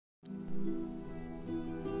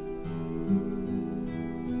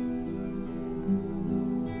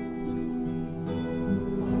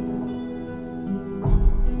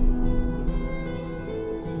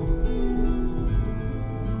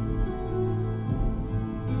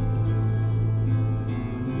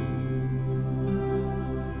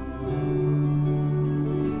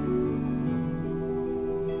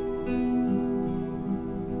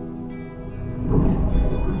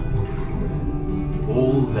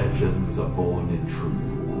legends are born in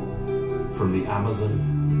truth. From the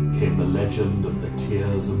Amazon came the legend of the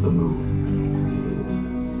tears of the moon.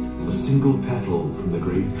 A single petal from the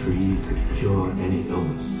great tree could cure any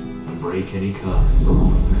illness and break any curse.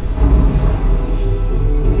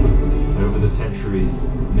 Over the centuries,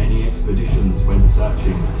 many expeditions went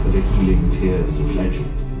searching for the healing tears of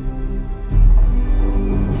legend.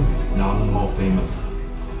 None more famous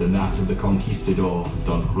than that of the conquistador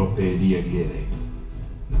Don Kef and Devialet,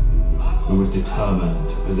 who was determined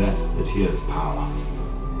to possess the tear's power.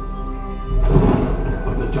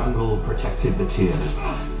 But the jungle protected the tears.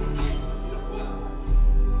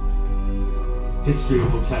 History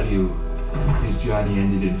will tell you his journey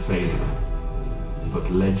ended in failure, but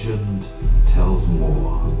legend tells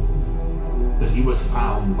more. That he was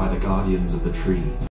found by the guardians of the tree